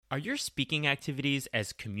Are your speaking activities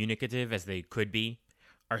as communicative as they could be?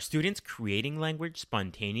 Are students creating language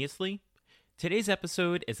spontaneously? Today's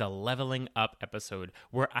episode is a leveling up episode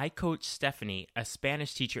where I coach Stephanie, a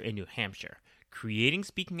Spanish teacher in New Hampshire. Creating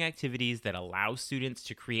speaking activities that allow students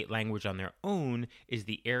to create language on their own is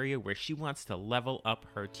the area where she wants to level up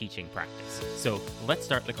her teaching practice. So let's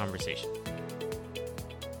start the conversation.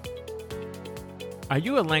 Are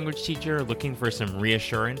you a language teacher looking for some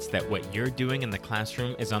reassurance that what you're doing in the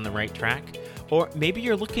classroom is on the right track? Or maybe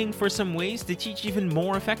you're looking for some ways to teach even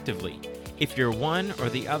more effectively. If you're one or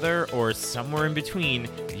the other or somewhere in between,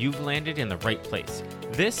 you've landed in the right place.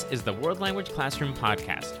 This is the World Language Classroom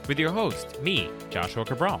Podcast with your host, me, Joshua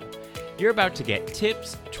Cabral. You're about to get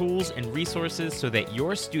tips, tools, and resources so that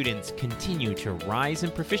your students continue to rise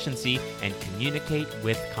in proficiency and communicate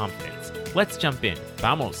with confidence. Let's jump in.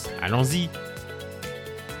 Vamos, allons-y.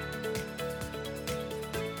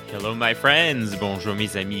 Hello, my friends. Bonjour,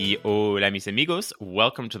 mes amis. Hola, mis amigos.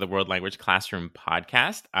 Welcome to the World Language Classroom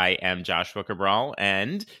Podcast. I am Joshua Cabral,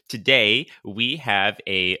 and today we have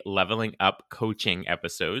a leveling up coaching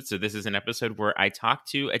episode. So this is an episode where I talk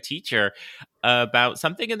to a teacher about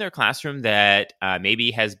something in their classroom that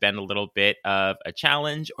maybe has been a little bit of a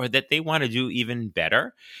challenge or that they want to do even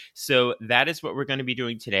better. So that is what we're going to be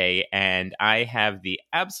doing today. And I have the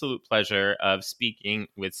absolute pleasure of speaking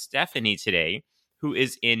with Stephanie today, who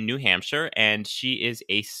is in New Hampshire, and she is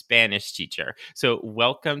a Spanish teacher. So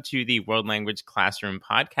welcome to the World Language Classroom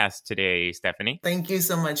Podcast today, Stephanie. Thank you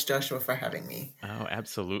so much, Joshua, for having me. Oh,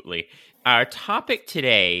 absolutely. Our topic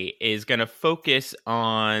today is going to focus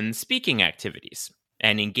on speaking activities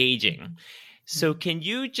and engaging. So can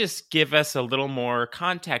you just give us a little more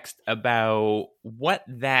context about what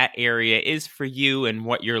that area is for you and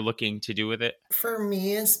what you're looking to do with it? For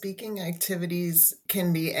me, speaking activities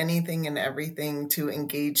can be anything and everything to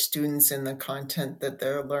engage students in the content that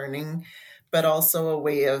they're learning, but also a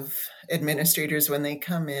way of administrators when they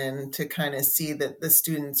come in to kind of see that the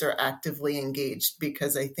students are actively engaged,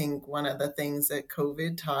 because I think one of the things that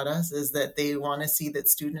COVID taught us is that they want to see that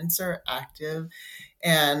students are active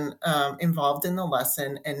and involved in the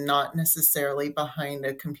lesson and not necessarily behind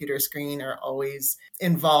a computer screen or always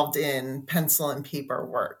involved in pencil and paper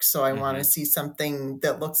work. So I want to see something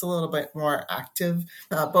that looks a little bit more active,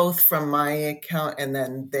 both from my account and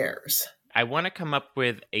then theirs. I want to come up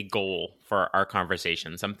with a goal for our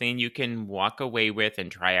conversation, something you can walk away with and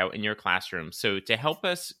try out in your classroom. So to help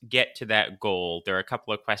us get to that goal, there are a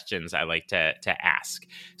couple of questions I like to ask.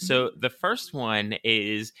 So the first one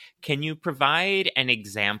is, can you provide an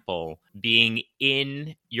example being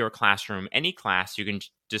in your classroom, any class, you can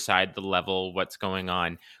decide the level, what's going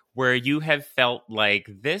on, where you have felt like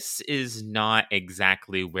this is not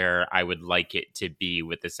exactly where I would like it to be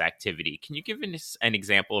with this activity? Can you give us an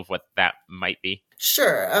example of what that might be?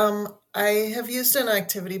 Sure. I have used an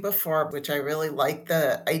activity before, which I really like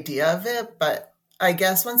the idea of it, but I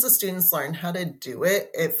guess once the students learn how to do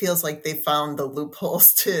it, it feels like they found the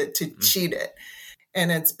loopholes to cheat it.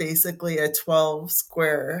 And it's basically a 12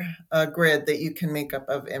 square grid that you can make up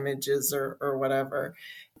of images or whatever.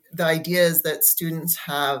 The idea is that students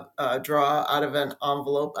have draw out of an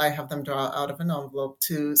envelope. I have them draw out of an envelope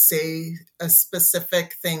to say a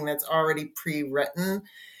specific thing that's already pre-written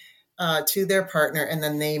to their partner, and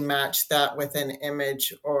then they match that with an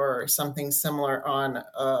image or something similar on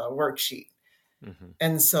a worksheet.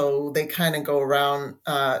 And so they kind of go around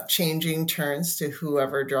changing turns to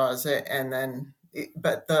whoever draws it, and then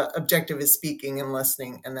but the objective is speaking and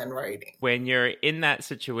listening and then writing. When you're in that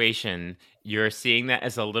situation, you're seeing that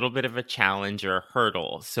as a little bit of a challenge or a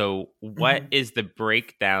hurdle. So what is the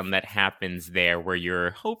breakdown that happens there where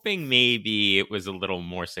you're hoping maybe it was a little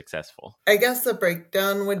more successful? I guess the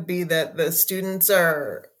breakdown would be that the students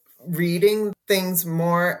are reading things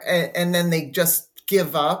more and then they just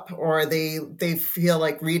give up, or they feel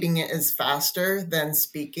like reading it is faster than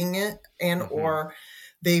speaking it, and or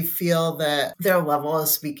they feel that their level of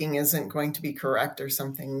speaking isn't going to be correct or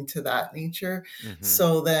something to that nature.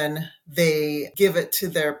 So then they give it to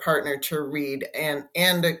their partner to read. And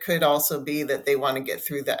it could also be that they want to get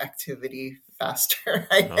through the activity faster.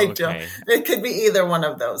 It could be either one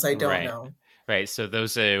of those. I don't know. Right. So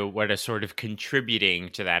those are what are sort of contributing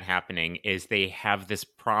to that happening is they have this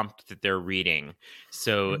prompt that they're reading.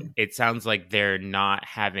 So it sounds like they're not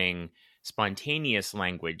having spontaneous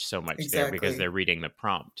language so much there because Exactly. they're reading the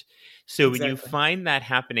prompt. So when you Exactly. find that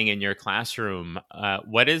happening in your classroom,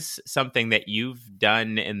 what is something that you've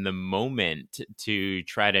done in the moment to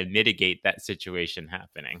try to mitigate that situation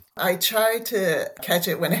happening? I try to catch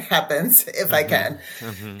it when it happens if I Mm-hmm. can.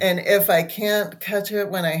 Mm-hmm. And if I can't catch it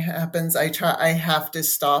when it happens, I have to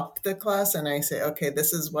stop the class and I say, okay,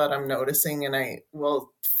 this is what I'm noticing. And I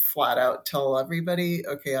will flat out tell everybody,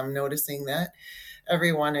 okay, I'm noticing that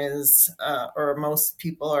everyone is, or most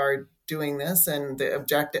people are doing this, and the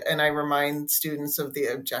objective, and I remind students of the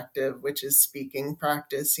objective, which is speaking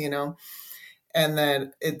practice, and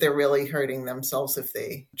then they're really hurting themselves if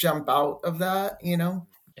they jump out of that.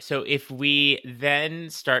 So if we then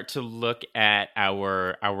start to look at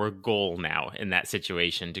our goal now in that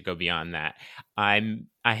situation to go beyond that,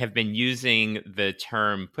 I have been using the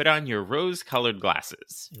term put on your rose-colored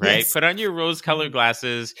glasses, right? Yes. Put on your rose-colored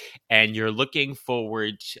glasses and you're looking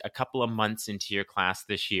forward a couple of months into your class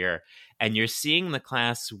this year and you're seeing the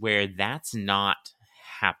class where that's not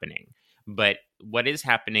happening. But what is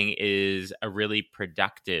happening is a really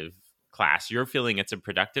productive class. You're feeling it's a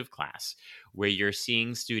productive class where you're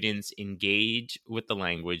seeing students engage with the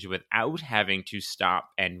language without having to stop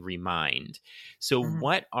and remind. So, Mhm.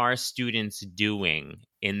 what are students doing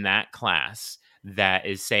in that class that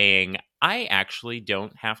is saying, I actually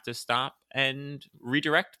don't have to stop and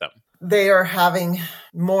redirect them? They are having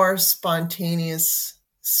more spontaneous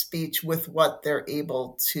speech with what they're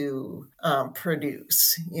able to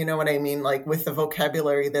produce. You know what I mean? Like with the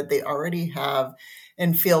vocabulary that they already have,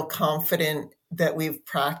 and feel confident that we've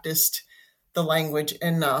practiced the language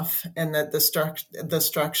enough, and that the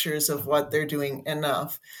structures of what they're doing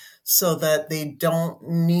enough, so that they don't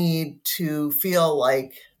need to feel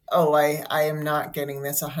like, oh, I am not getting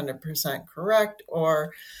this 100% correct,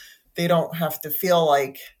 or they don't have to feel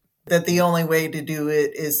like that the only way to do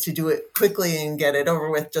it is to do it quickly and get it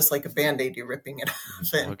over with, just like a band-aid, you're ripping it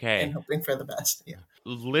off and Okay. hoping for the best. Yeah.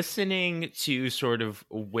 Listening to sort of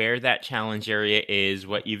where that challenge area is,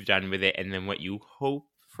 what you've done with it, and then what you hope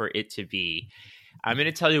for it to be. I'm going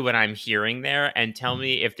to tell you what I'm hearing there and tell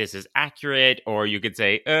me if this is accurate, or you could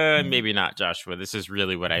say, maybe not, Joshua. This is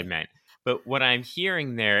really what I meant. But what I'm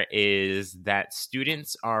hearing there is that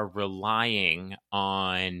students are relying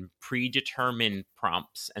on predetermined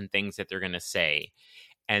prompts and things that they're going to say,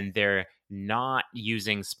 and they're not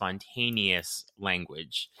using spontaneous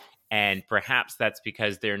language. And perhaps that's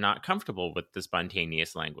because they're not comfortable with the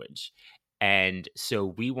spontaneous language. And so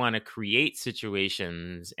we want to create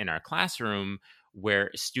situations in our classroom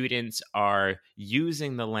where students are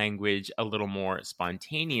using the language a little more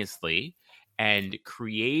spontaneously and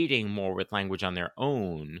creating more with language on their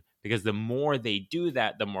own, because the more they do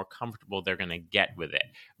that, the more comfortable they're going to get with it.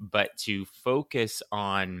 But to focus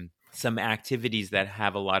on some activities that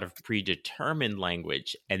have a lot of predetermined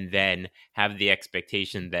language and then have the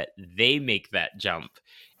expectation that they make that jump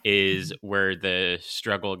is where the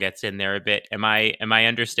struggle gets in there a bit. Am I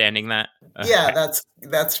understanding that? Yeah, Okay.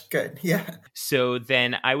 that's good. Yeah. So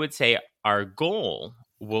then I would say our goal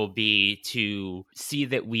will be to see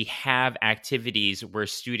that we have activities where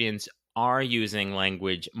students are using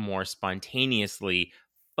language more spontaneously,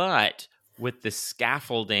 but with the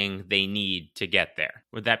scaffolding they need to get there.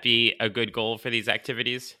 Would that be a good goal for these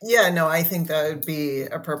activities? Yeah, no, I think that would be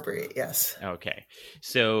appropriate. Yes. Okay.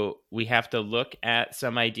 So we have to look at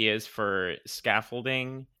some ideas for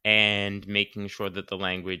scaffolding and making sure that the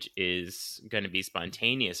language is going to be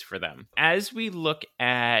spontaneous for them. As we look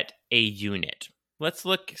at a unit,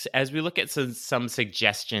 as we look at some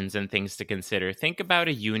suggestions and things to consider. Think about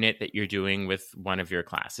a unit that you're doing with one of your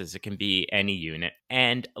classes. It can be any unit.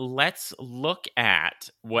 And let's look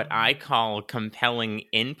at what I call compelling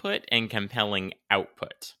input and compelling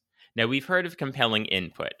output. Now, we've heard of compelling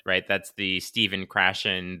input, right? That's the Stephen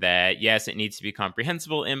Krashen that, yes, it needs to be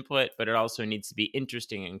comprehensible input, but it also needs to be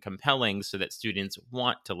interesting and compelling so that students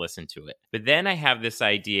want to listen to it. But then I have this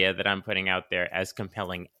idea that I'm putting out there as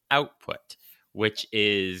compelling output, which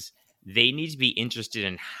is they need to be interested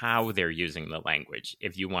in how they're using the language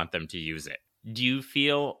if you want them to use it. Do you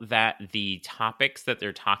feel that the topics that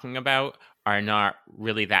they're talking about are not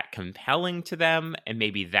really that compelling to them, and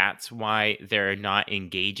maybe that's why they're not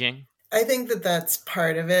engaging? I think that that's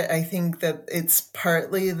part of it. I think that it's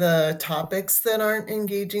partly the topics that aren't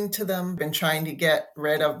engaging to them. I've been trying to get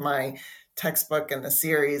rid of my textbook and the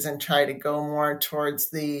series and try to go more towards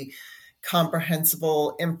the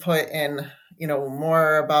comprehensible input, and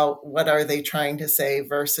more about what are they trying to say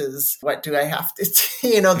versus what do I have to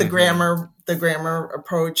the grammar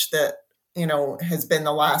approach that has been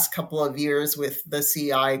the last couple of years with the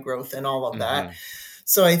CI growth and all of that.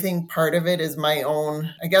 So I think part of it is my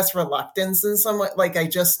own, I guess, reluctance in some way. Like I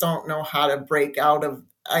just don't know how to break out of.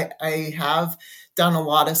 I have done a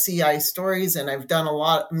lot of CI stories, and I've done a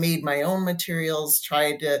lot, made my own materials,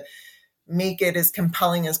 tried to make it as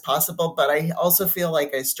compelling as possible. But I also feel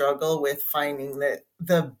like I struggle with finding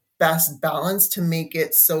the best balance to make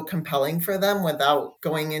it so compelling for them without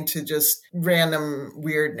going into just random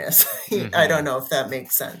weirdness. I don't know if that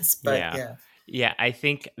makes sense, but yeah. Yeah, I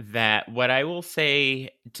think that what I will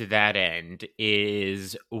say to that end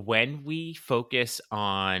is when we focus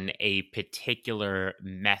on a particular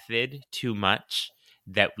method too much,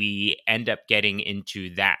 that we end up getting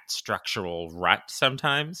into that structural rut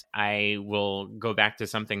sometimes. I will go back to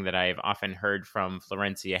something that I've often heard from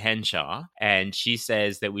Florencia Henshaw, and she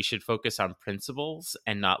says that we should focus on principles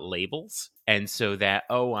and not labels. And so that,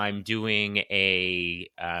 oh, I'm doing a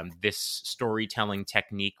this storytelling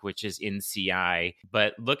technique, which is in CI,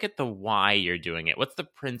 but look at the why you're doing it. What's the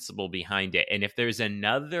principle behind it? And if there's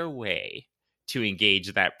another way to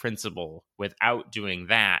engage that principle without doing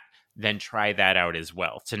that, then try that out as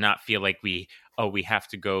well, to not feel like we have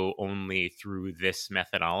to go only through this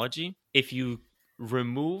methodology. If you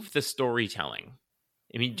remove the storytelling,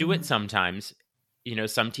 I mean, do it sometimes. You know,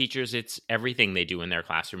 some teachers, it's everything they do in their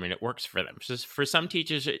classroom and it works for them. Just for some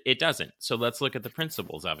teachers, it doesn't. So let's look at the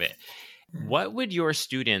principles of it. What would your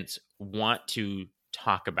students want to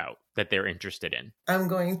talk about that they're interested in? I'm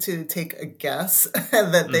going to take a guess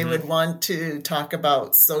that they would want to talk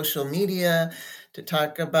about social media, to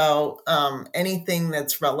talk about anything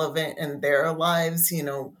that's relevant in their lives, you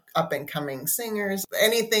know, up and coming singers,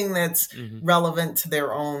 anything that's relevant to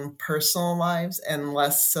their own personal lives and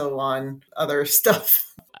less so on other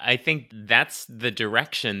stuff. I think that's the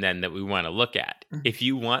direction then that we want to look at. If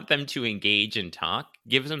you want them to engage and talk,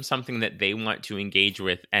 give them something that they want to engage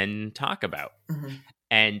with and talk about.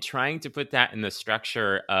 And trying to put that in the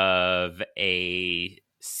structure of a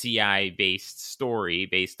CI-based story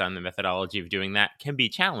based on the methodology of doing that can be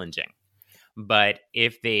challenging. But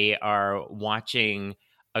if they are watching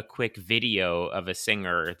a quick video of a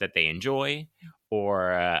singer that they enjoy,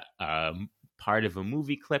 or part of a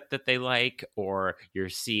movie clip that they like, or you're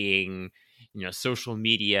seeing, you know, social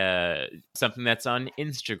media, something that's on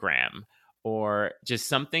Instagram, or just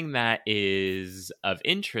something that is of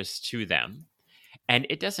interest to them. And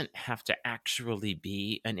it doesn't have to actually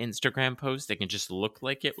be an Instagram post. It can just look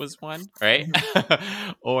like it was one, right?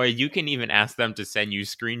 Or you can even ask them to send you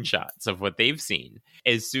screenshots of what they've seen.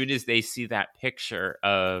 As soon as they see that picture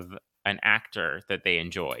of an actor that they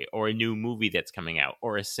enjoy, or a new movie that's coming out,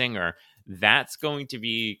 or a singer, that's going to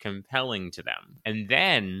be compelling to them. And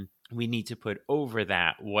then we need to put over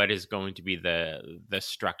that what is going to be the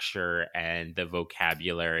structure and the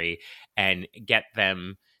vocabulary, and get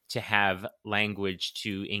them to have language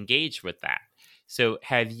to engage with that. So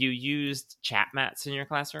have you used chat mats in your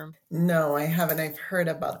classroom? No, I haven't. I've heard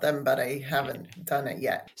about them, but I haven't done it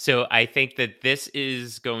yet. So I think that this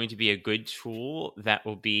is going to be a good tool that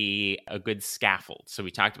will be a good scaffold. So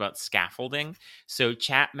we talked about scaffolding. So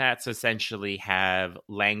chat mats essentially have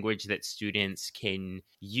language that students can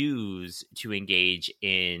use to engage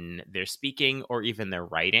in their speaking or even their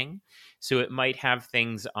writing. So it might have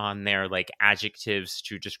things on there like adjectives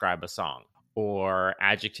to describe a song, or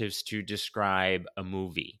adjectives to describe a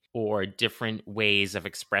movie, or different ways of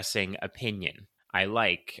expressing opinion. I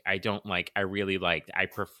like, I don't like, I really liked, I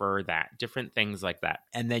prefer that, different things like that.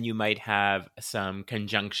 And then you might have some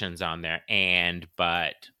conjunctions on there, and,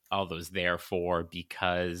 but, all those therefore,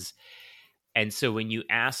 because. And so when you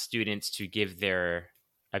ask students to give their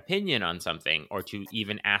opinion on something, or to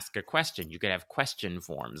even ask a question, you could have question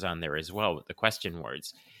forms on there as well with the question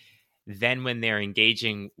words. Then when they're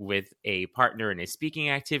engaging with a partner in a speaking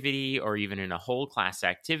activity, or even in a whole class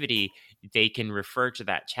activity, they can refer to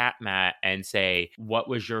that chat mat and say, what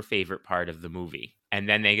was your favorite part of the movie? And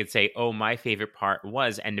then they could say, oh, my favorite part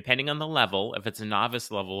was, and depending on the level, if it's a novice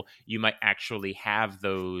level, you might actually have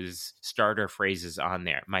those starter phrases on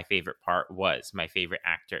there. My favorite part was, my favorite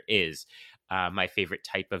actor is, my favorite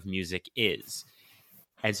type of music is.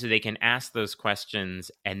 And so they can ask those questions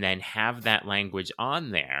and then have that language on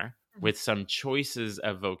there with some choices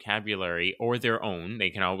of vocabulary, or their own. They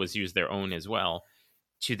can always use their own as well,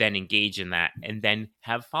 to then engage in that and then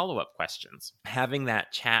have follow-up questions. Having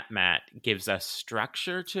that chat mat gives us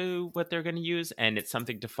structure to what they're going to use, and it's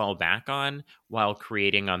something to fall back on while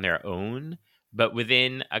creating on their own, but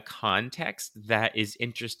within a context that is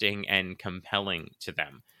interesting and compelling to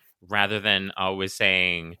them, rather than always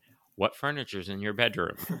saying, what furniture's in your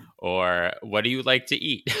bedroom? Or what do you like to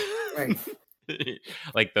eat? Right.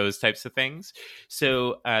 like those types of things.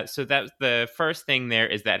 So that's the first thing. There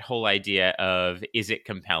is that whole idea of, is it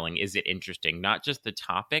compelling, is it interesting, not just the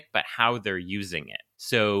topic but how they're using it.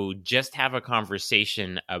 So just have a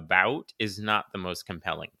conversation about is not the most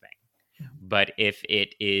compelling thing. But if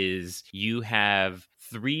it is, you have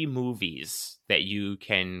 3 movies that you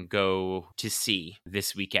can go to see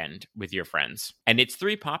this weekend with your friends, and it's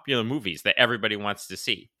 3 popular movies that everybody wants to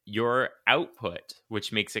see, your output,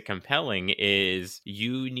 which makes it compelling, is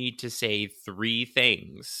you need to say 3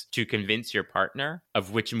 things to convince your partner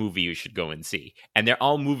of which movie you should go and see. And they're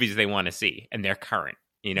all movies they want to see, and they're current,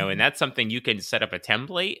 and that's something you can set up a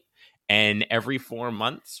template. And every 4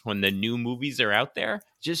 months, when the new movies are out there,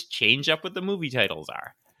 just change up what the movie titles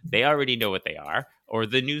are. They already know what they are. Or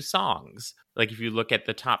the new songs. Like if you look at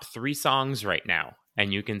the top 3 songs right now,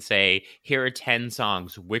 and you can say, here are 10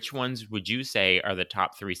 songs. Which ones would you say are the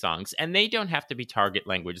top 3 songs? And they don't have to be target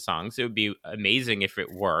language songs. It would be amazing if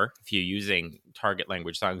it were, if you're using target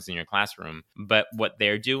language songs in your classroom. But what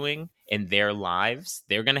they're doing in their lives,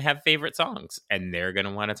 they're going to have favorite songs, and they're going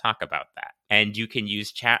to want to talk about that. And you can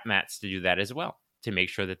use chat mats to do that as well, to make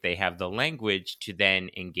sure that they have the language to then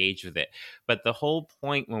engage with it. But the whole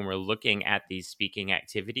point when we're looking at these speaking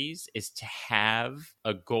activities is to have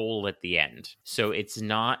a goal at the end. So it's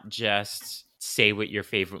not just say what your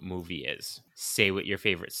favorite movie is, say what your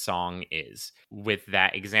favorite song is. With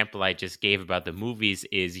that example I just gave about the movies,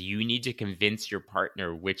 is you need to convince your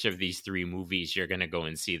partner which of these 3 movies you're going to go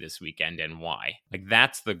and see this weekend and why. Like,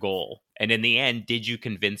 that's the goal. And in the end, did you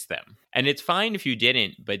convince them? And it's fine if you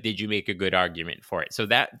didn't, but did you make a good argument for it? So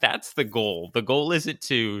that's the goal. The goal isn't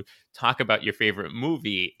to talk about your favorite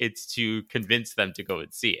movie. It's to convince them to go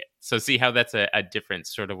and see it. So see how that's a different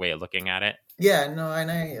sort of way of looking at it? Yeah, no,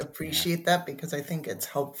 and I appreciate that, because I think it's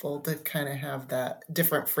helpful to kind of have that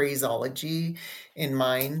different phraseology in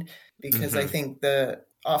mind, because I think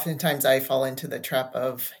oftentimes I fall into the trap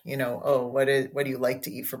of, oh, what do you like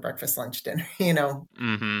to eat for breakfast, lunch, dinner,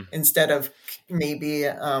 instead of maybe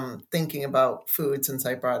thinking about food, since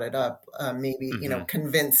I brought it up, maybe,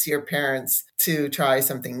 convince your parents to try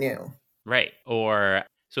something new. Right. Or,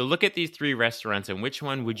 so look at these 3 restaurants, and which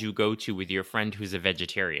one would you go to with your friend who's a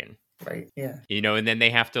vegetarian? Right. Yeah. And then they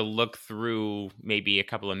have to look through maybe a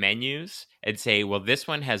couple of menus and say, well, this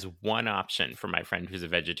one has 1 option for my friend who's a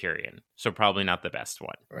vegetarian, so probably not the best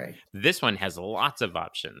one. Right. This one has lots of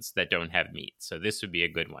options that don't have meat, so this would be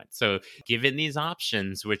a good one. So given these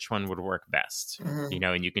options, which one would work best?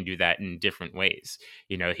 And you can do that in different ways.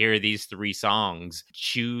 Here are these 3 songs.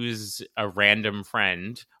 Choose a random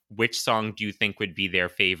friend. Which song do you think would be their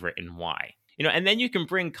favorite and why? And then you can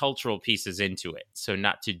bring cultural pieces into it. So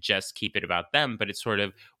not to just keep it about them, but it's sort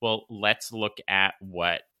of, well, let's look at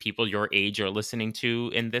what people your age are listening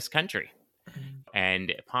to in this country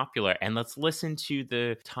and popular. And let's listen to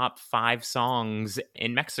the top 5 songs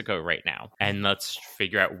in Mexico right now. And let's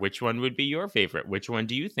figure out which one would be your favorite. Which one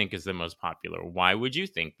do you think is the most popular? Why would you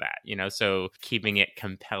think that? So keeping it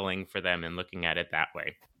compelling for them and looking at it that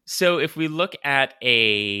way. So if we look at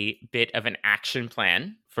a bit of an action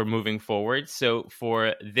plan for moving forward, so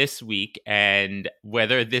for this week, and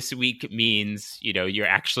whether this week means, you're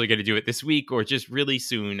actually going to do it this week or just really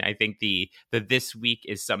soon, I think the this week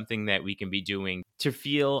is something that we can be doing to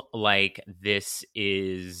feel like this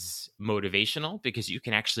is motivational, because you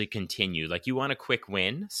can actually continue. Like, you want a quick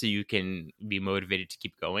win so you can be motivated to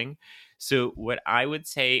keep going. So what I would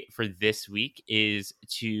say for this week is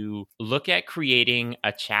to look at creating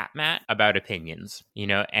a chat mat about opinions,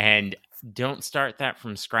 and don't start that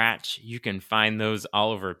from scratch. You can find those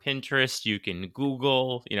all over Pinterest. You can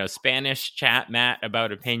Google, Spanish chat mat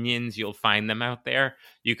about opinions. You'll find them out there.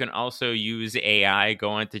 You can also use AI,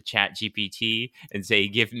 go onto ChatGPT and say,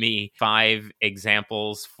 give me 5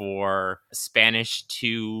 examples for Spanish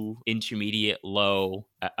to intermediate low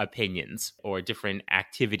opinions, or different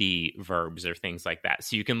activity verbs or things like that.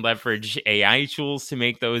 So you can leverage AI tools to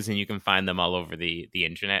make those, and you can find them all over the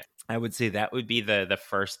internet. I would say that would be the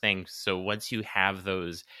first thing. So once you have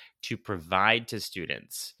those to provide to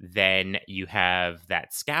students, then you have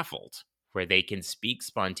that scaffold where they can speak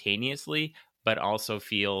spontaneously, but also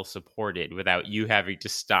feel supported without you having to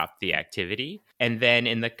stop the activity. And then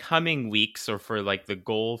in the coming weeks, or for like the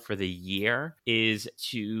goal for the year, is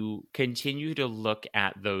to continue to look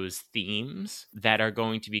at those themes that are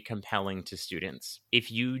going to be compelling to students.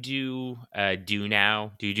 If you do do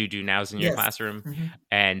nows in your classroom,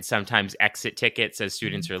 and sometimes exit tickets as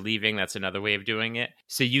students are leaving, that's another way of doing it.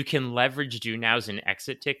 So you can leverage do nows and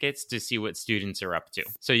exit tickets to see what students are up to.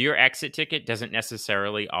 So your exit ticket doesn't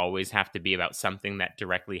necessarily always have to be about something that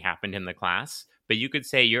directly happened in the class, but you could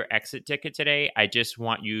say your exit ticket today, I just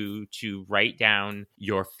want you to write down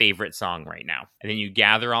your favorite song right now. And then you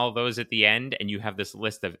gather all those at the end and you have this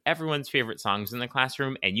list of everyone's favorite songs in the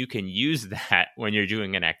classroom, and you can use that when you're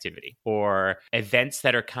doing an activity or events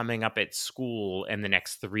that are coming up at school in the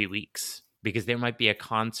next 3 weeks. Because there might be a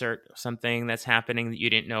concert, something that's happening that you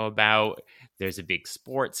didn't know about. There's a big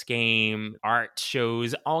sports game, art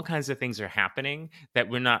shows, all kinds of things are happening that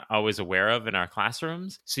we're not always aware of in our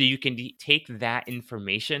classrooms. So you can take that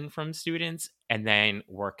information from students and then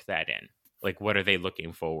work that in. Like, what are they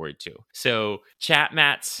looking forward to? So chat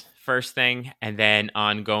mats, first thing, and then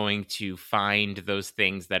ongoing to find those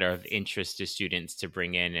things that are of interest to students to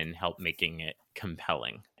bring in and help making it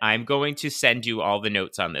compelling. I'm going to send you all the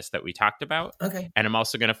notes on this that we talked about. Okay. And I'm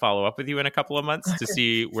also going to follow up with you in a couple of months to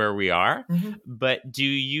see where we are. Mm-hmm. But do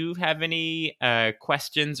you have any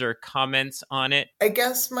questions or comments on it? I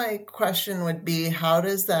guess my question would be, how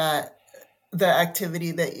does the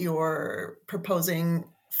activity that you're proposing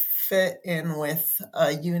fit in with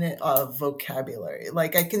a unit of vocabulary?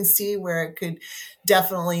 Like, I can see where it could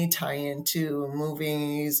definitely tie into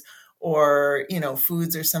movies or,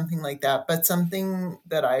 foods or something like that. But something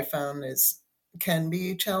that I found can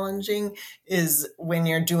be challenging is when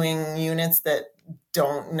you're doing units that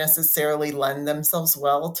don't necessarily lend themselves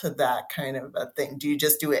well to that kind of a thing. Do you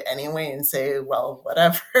just do it anyway and say, well,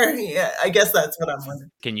 whatever? Yeah, I guess that's what I'm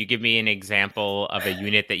wondering. Can you give me an example of a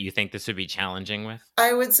unit that you think this would be challenging with?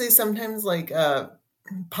 I would say sometimes like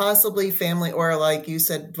possibly family, or like you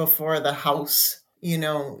said before, the house,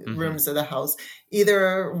 rooms of the house.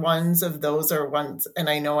 Either ones of those or ones. And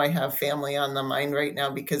I know I have family on the mind right now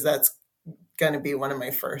because that's going to be one of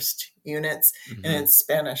my first units, and it's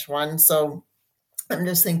Spanish 1. So I'm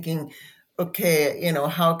just thinking, okay,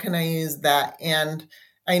 how can I use that? And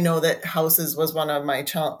I know that houses was one of my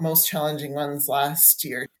most challenging ones last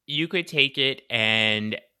year. You could take it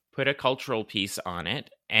and put a cultural piece on it,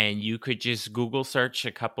 and you could just Google search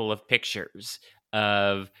a couple of pictures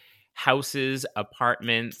of houses,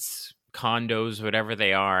 apartments, condos, whatever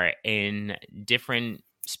they are, in different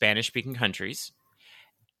Spanish-speaking countries.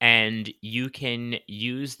 And you can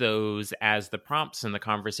use those as the prompts in the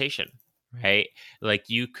conversation, right? Like,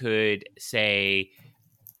 you could say,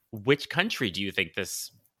 which country do you think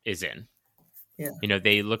this is in? Yeah.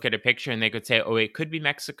 They look at a picture and they could say, oh, it could be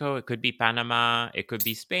Mexico, it could be Panama, it could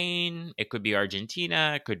be Spain, it could be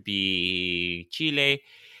Argentina, it could be Chile.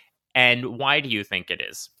 And why do you think it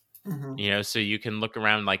is? Mm-hmm. So you can look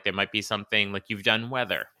around, like there might be something like you've done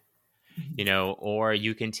weather, or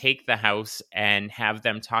you can take the house and have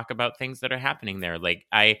them talk about things that are happening there. Like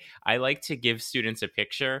I like to give students a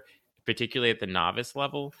picture, particularly at the novice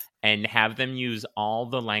level, and have them use all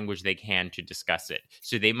the language they can to discuss it.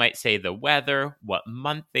 So they might say the weather, what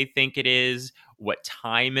month they think it is, what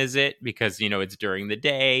time is it, because, it's during the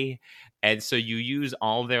day. And so you use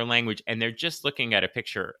all their language, and they're just looking at a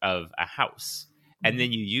picture of a house. And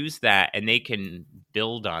then you use that and they can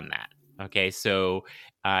build on that. Okay, so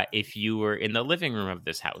if you were in the living room of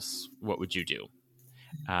this house, what would you do?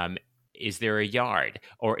 Is there a yard,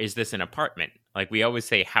 or is this an apartment? Like, we always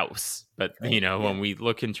say house, but when we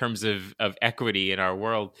look in terms of equity in our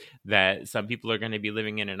world, that some people are going to be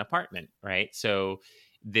living in an apartment, right? So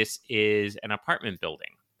this is an apartment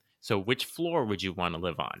building. So which floor would you want to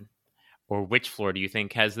live on? Or which floor do you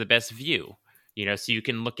think has the best view? So you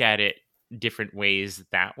can look at it different ways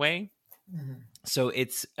that way. So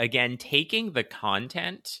it's, again, taking the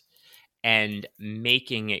content and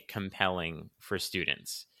making it compelling for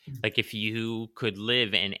students. Like, if you could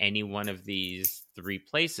live in any one of these 3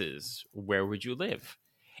 places, where would you live?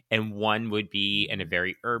 And one would be in a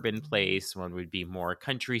very urban place, one would be more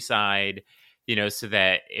countryside, so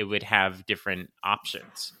that it would have different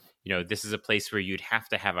options. This is a place where you'd have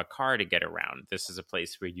to have a car to get around. This is a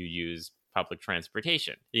place where you use public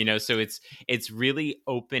transportation, so it's really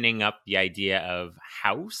opening up the idea of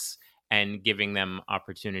house and giving them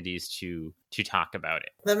opportunities to talk about it.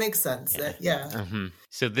 That makes sense. Yeah. Mm-hmm.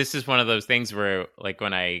 So this is one of those things where, like,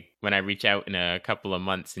 when I reach out in a couple of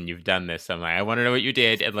months and you've done this, I'm like, I want to know what you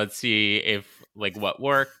did, and let's see if, like, what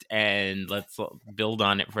worked, and let's build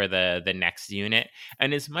on it for the next unit.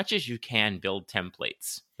 And as much as you can, build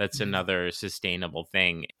templates. That's another sustainable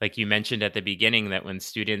thing. Like you mentioned at the beginning, that when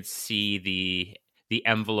students see the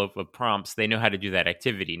envelope of prompts, they know how to do that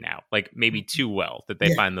activity now, like maybe too well, that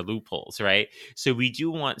they find the loopholes, right? So we do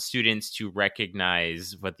want students to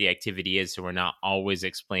recognize what the activity is, so we're not always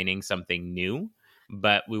explaining something new,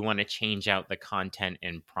 but we want to change out the content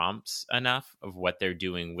and prompts enough of what they're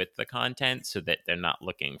doing with the content so that they're not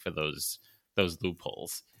looking for those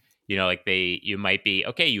loopholes. Like you might be,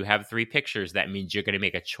 okay, you have 3 pictures. That means you're going to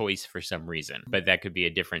make a choice for some reason, but that could be a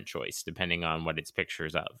different choice depending on what it's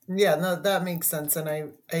pictures of. Yeah, no, that makes sense.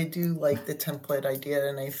 And I do like the template idea.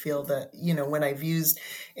 And I feel that, when I've used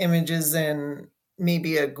images in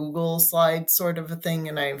maybe a Google slide sort of a thing,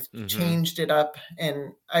 and I've changed it up,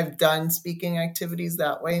 and I've done speaking activities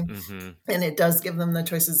that way. And it does give them the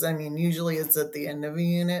choices. I mean, usually it's at the end of a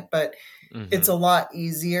unit, but it's a lot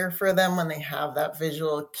easier for them when they have that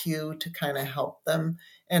visual cue to kind of help them.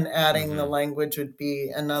 And adding the language would be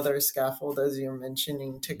another scaffold, as you're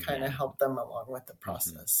mentioning, to kind of help them along with the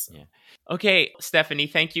process. Yeah. Okay, Stephanie,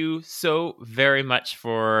 thank you so very much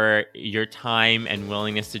for your time and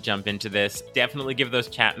willingness to jump into this. Definitely give those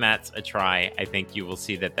chat mats a try. I think you will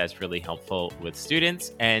see that that's really helpful with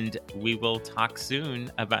students, and we will talk soon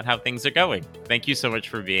about how things are going. Thank you so much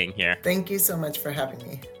for being here. Thank you so much for having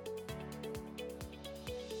me.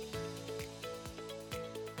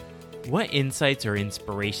 What insights or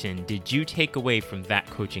inspiration did you take away from that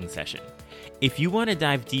coaching session? If you want to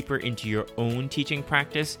dive deeper into your own teaching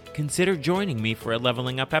practice, consider joining me for a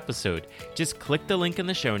Leveling Up episode. Just click the link in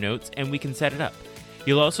the show notes and we can set it up.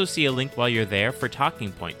 You'll also see a link while you're there for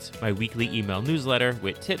Talking Points, my weekly email newsletter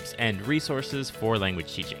with tips and resources for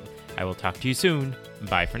language teaching. I will talk to you soon.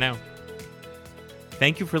 Bye for now.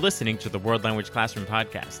 Thank you for listening to the World Language Classroom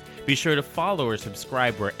podcast. Be sure to follow or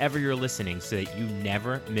subscribe wherever you're listening so that you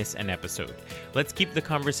never miss an episode. Let's keep the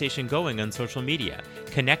conversation going on social media.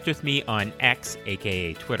 Connect with me on X,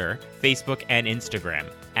 aka Twitter, Facebook, and Instagram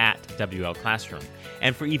at WL Classroom.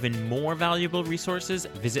 And for even more valuable resources,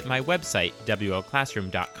 visit my website,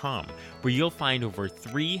 WLClassroom.com, where you'll find over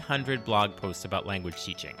 300 blog posts about language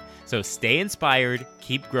teaching. So stay inspired,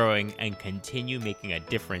 keep growing, and continue making a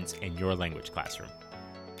difference in your language classroom.